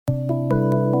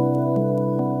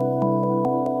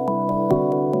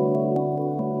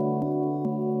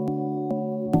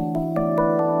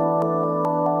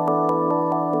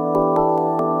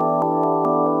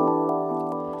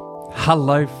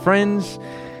Hello, friends.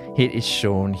 It is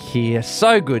Sean here.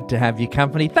 So good to have your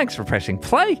company. Thanks for pressing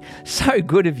play. So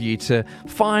good of you to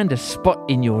find a spot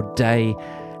in your day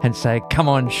and say, come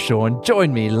on, Sean,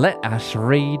 join me. Let us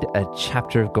read a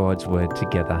chapter of God's Word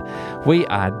together. We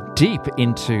are deep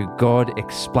into God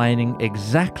explaining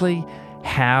exactly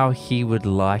how He would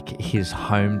like His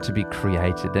home to be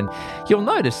created. And you'll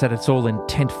notice that it's all in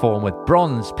tent form with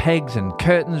bronze pegs and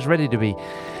curtains ready to be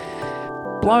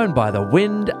blown by the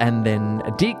wind and then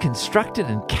deconstructed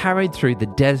and carried through the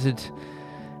desert.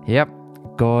 Yep,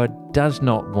 God does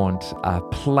not want a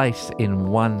place in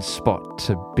one spot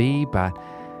to be, but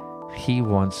He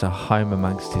wants a home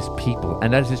amongst His people.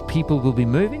 And as His people will be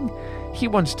moving, He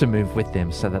wants to move with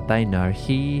them so that they know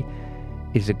He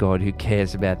is a God who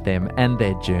cares about them and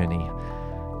their journey.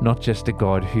 Not just a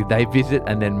God who they visit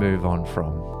and then move on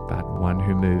from, but one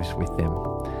who moves with them.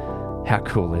 How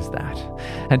cool is that?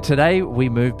 And today we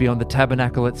move beyond the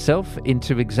tabernacle itself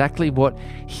into exactly what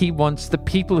He wants the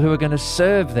people who are going to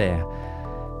serve there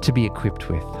to be equipped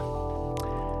with.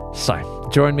 So,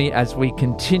 join me as we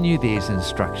continue these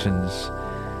instructions.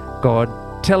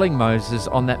 God telling Moses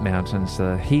on that mountain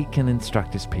so that he can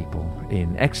instruct His people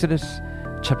in Exodus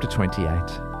chapter 28.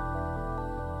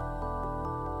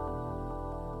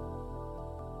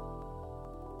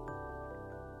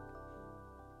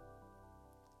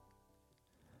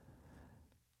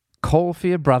 Call for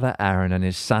your brother Aaron and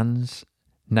his sons,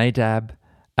 Nadab,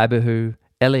 Abihu,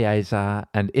 Eleazar,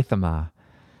 and Ithamar.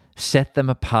 Set them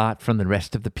apart from the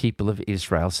rest of the people of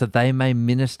Israel, so they may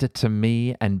minister to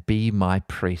me and be my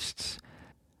priests.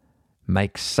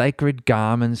 Make sacred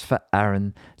garments for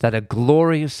Aaron that are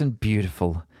glorious and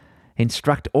beautiful.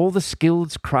 Instruct all the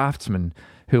skilled craftsmen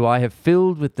who I have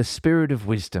filled with the spirit of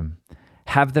wisdom.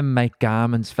 Have them make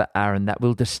garments for Aaron that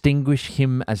will distinguish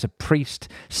him as a priest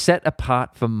set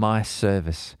apart for my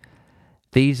service.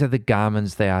 These are the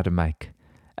garments they are to make: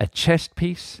 a chest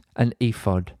piece, an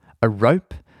ephod, a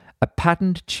rope, a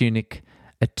patterned tunic,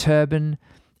 a turban,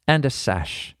 and a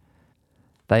sash.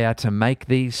 They are to make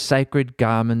these sacred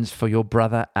garments for your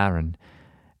brother Aaron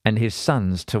and his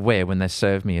sons to wear when they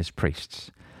serve me as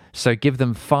priests. So give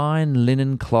them fine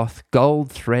linen cloth,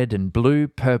 gold thread, and blue,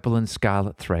 purple, and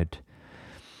scarlet thread.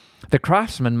 The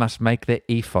craftsman must make their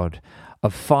ephod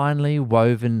of finely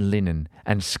woven linen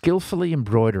and skillfully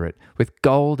embroider it with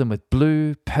gold and with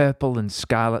blue, purple, and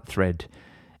scarlet thread.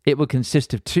 It will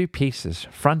consist of 2 pieces,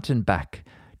 front and back,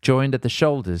 joined at the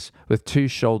shoulders with 2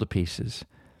 shoulder pieces.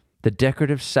 The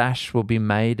decorative sash will be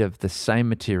made of the same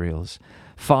materials,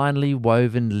 finely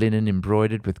woven linen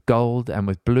embroidered with gold and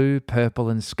with blue, purple,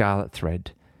 and scarlet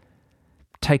thread.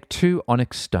 Take 2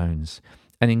 onyx stones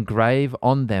and engrave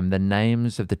on them the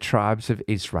names of the tribes of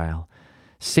Israel.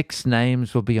 6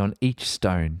 names will be on each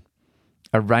stone.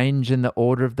 Arrange in the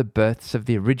order of the births of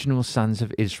the original sons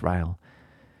of Israel.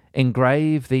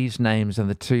 Engrave these names on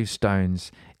the 2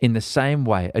 stones in the same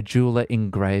way a jeweler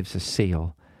engraves a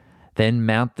seal. Then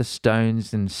mount the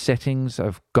stones in settings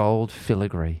of gold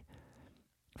filigree.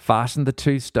 Fasten the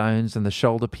 2 stones on the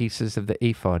shoulder pieces of the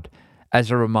ephod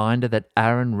as a reminder that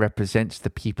Aaron represents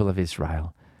the people of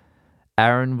Israel.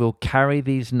 Aaron will carry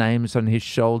these names on his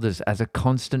shoulders as a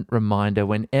constant reminder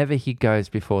whenever he goes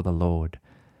before the Lord.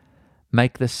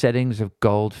 Make the settings of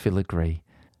gold filigree.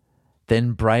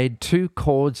 Then braid 2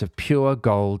 cords of pure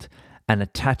gold and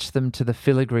attach them to the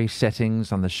filigree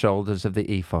settings on the shoulders of the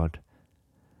ephod.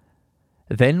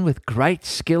 Then with great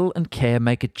skill and care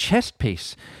make a chest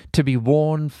piece to be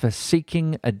worn for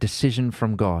seeking a decision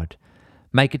from God.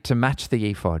 Make it to match the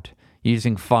ephod,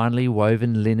 using finely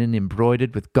woven linen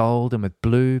embroidered with gold and with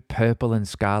blue, purple, and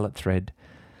scarlet thread.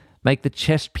 Make the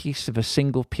chest piece of a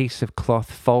single piece of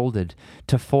cloth folded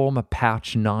to form a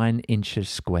pouch 9 inches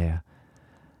square.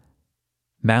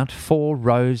 Mount 4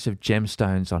 rows of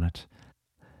gemstones on it.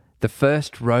 The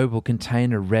first row will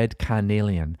contain a red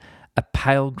carnelian, a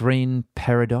pale green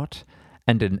peridot,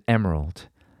 and an emerald.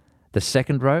 The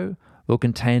second row will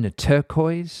contain a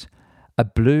turquoise, a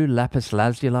blue lapis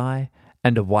lazuli,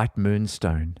 and a white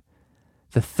moonstone.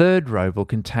 The third row will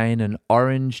contain an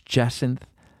orange jacinth,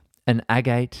 an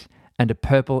agate, and a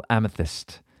purple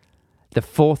amethyst. The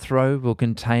fourth row will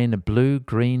contain a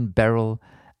blue-green beryl,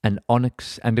 an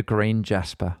onyx, and a green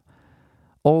jasper.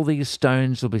 All these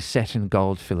stones will be set in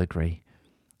gold filigree.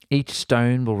 Each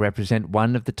stone will represent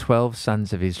one of the 12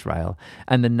 sons of Israel,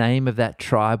 and the name of that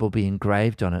tribe will be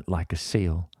engraved on it like a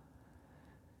seal.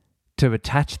 To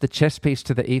attach the chest piece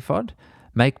to the ephod,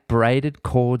 make braided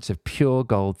cords of pure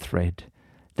gold thread.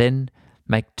 Then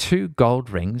make 2 gold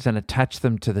rings and attach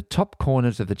them to the top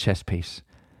corners of the chest piece.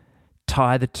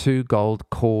 Tie the 2 gold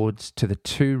cords to the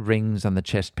 2 rings on the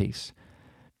chest piece.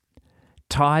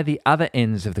 Tie the other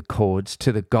ends of the cords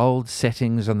to the gold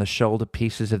settings on the shoulder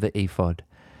pieces of the ephod.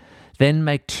 Then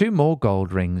make 2 more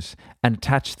gold rings and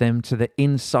attach them to the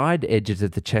inside edges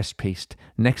of the chest piece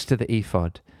next to the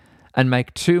ephod. And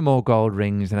make 2 more gold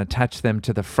rings and attach them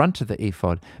to the front of the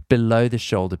ephod below the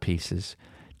shoulder pieces,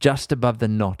 just above the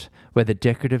knot where the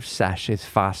decorative sash is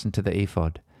fastened to the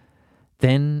ephod.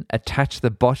 Then attach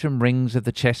the bottom rings of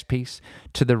the chest piece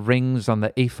to the rings on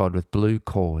the ephod with blue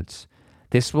cords.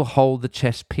 This will hold the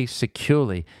chest piece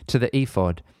securely to the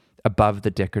ephod above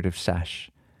the decorative sash.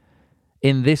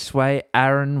 In this way,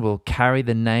 Aaron will carry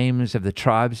the names of the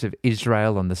tribes of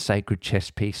Israel on the sacred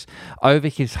chest piece over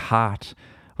his heart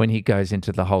when he goes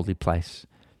into the holy place.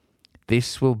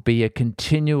 This will be a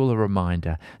continual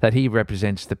reminder that he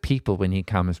represents the people when he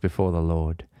comes before the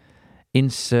Lord.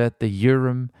 Insert the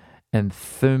Urim and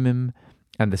Thummim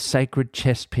and the sacred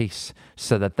chest piece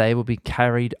so that they will be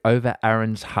carried over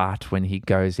Aaron's heart when he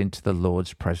goes into the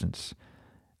Lord's presence.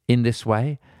 In this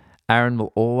way, Aaron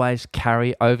will always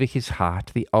carry over his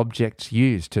heart the objects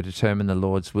used to determine the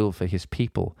Lord's will for his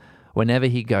people whenever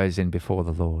he goes in before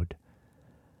the Lord.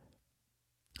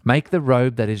 Make the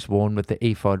robe that is worn with the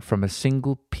ephod from a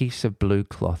single piece of blue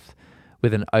cloth,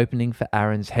 with an opening for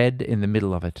Aaron's head in the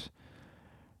middle of it.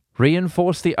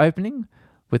 Reinforce the opening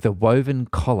with a woven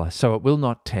collar so it will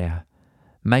not tear.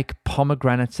 Make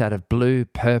pomegranates out of blue,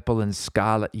 purple, and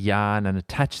scarlet yarn and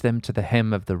attach them to the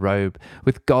hem of the robe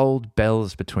with gold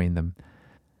bells between them.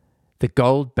 The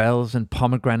gold bells and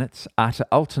pomegranates are to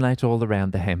alternate all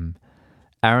around the hem.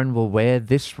 Aaron will wear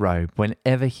this robe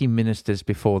whenever he ministers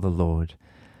before the Lord,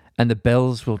 and the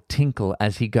bells will tinkle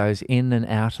as he goes in and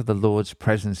out of the Lord's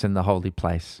presence in the holy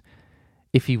place.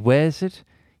 If he wears it,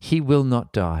 he will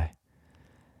not die.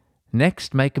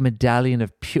 Next, make a medallion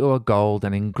of pure gold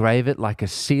and engrave it like a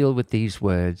seal with these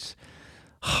words,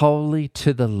 "Holy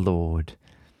to the Lord."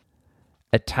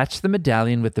 Attach the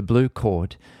medallion with the blue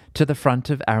cord to the front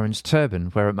of Aaron's turban,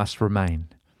 where it must remain.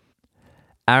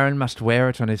 Aaron must wear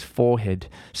it on his forehead,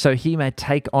 so he may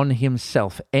take on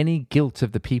himself any guilt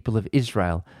of the people of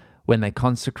Israel when they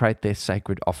consecrate their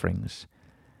sacred offerings.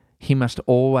 He must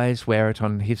always wear it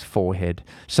on his forehead,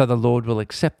 so the Lord will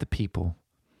accept the people.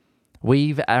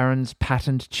 Weave Aaron's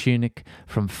patterned tunic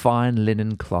from fine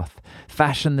linen cloth.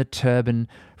 Fashion the turban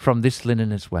from this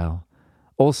linen as well.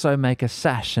 Also make a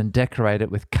sash and decorate it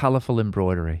with colourful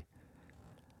embroidery.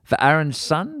 For Aaron's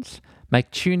sons, make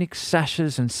tunics,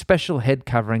 sashes, and special head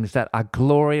coverings that are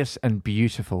glorious and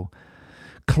beautiful.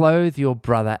 Clothe your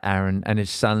brother Aaron and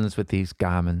his sons with these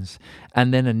garments,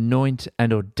 and then anoint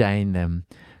and ordain them.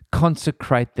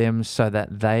 Consecrate them so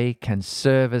that they can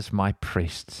serve as my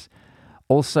priests.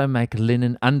 Also make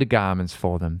linen undergarments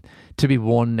for them, to be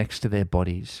worn next to their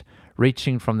bodies,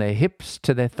 reaching from their hips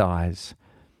to their thighs.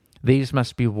 These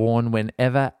must be worn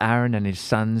whenever Aaron and his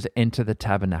sons enter the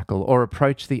tabernacle or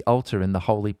approach the altar in the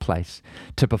holy place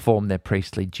to perform their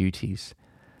priestly duties.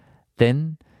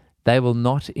 Then they will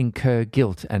not incur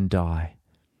guilt and die.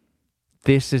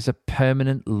 This is a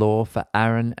permanent law for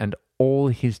Aaron and all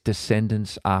his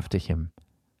descendants after him.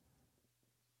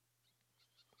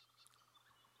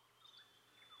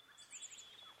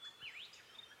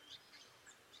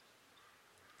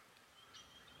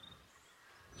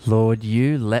 Lord,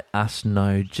 you let us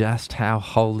know just how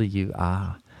holy you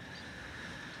are.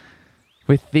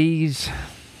 With these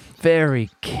very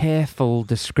careful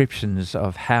descriptions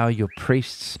of how your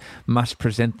priests must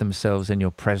present themselves in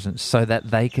your presence so that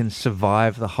they can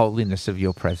survive the holiness of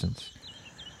your presence.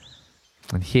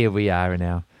 And here we are in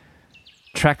our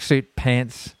tracksuit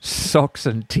pants, socks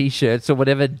and t-shirts or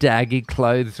whatever daggy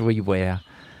clothes we wear.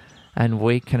 And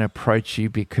we can approach you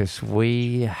because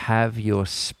we have your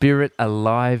Spirit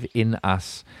alive in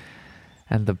us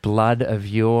and the blood of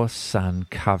your Son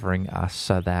covering us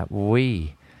so that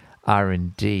we are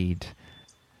indeed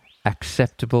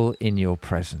acceptable in your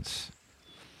presence.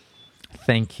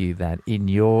 Thank you that in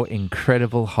your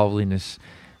incredible holiness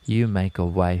you make a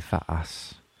way for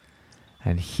us.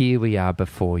 And here we are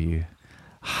before you,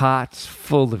 hearts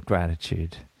full of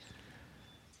gratitude.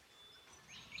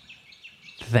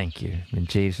 Thank you. In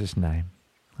Jesus' name.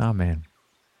 Amen.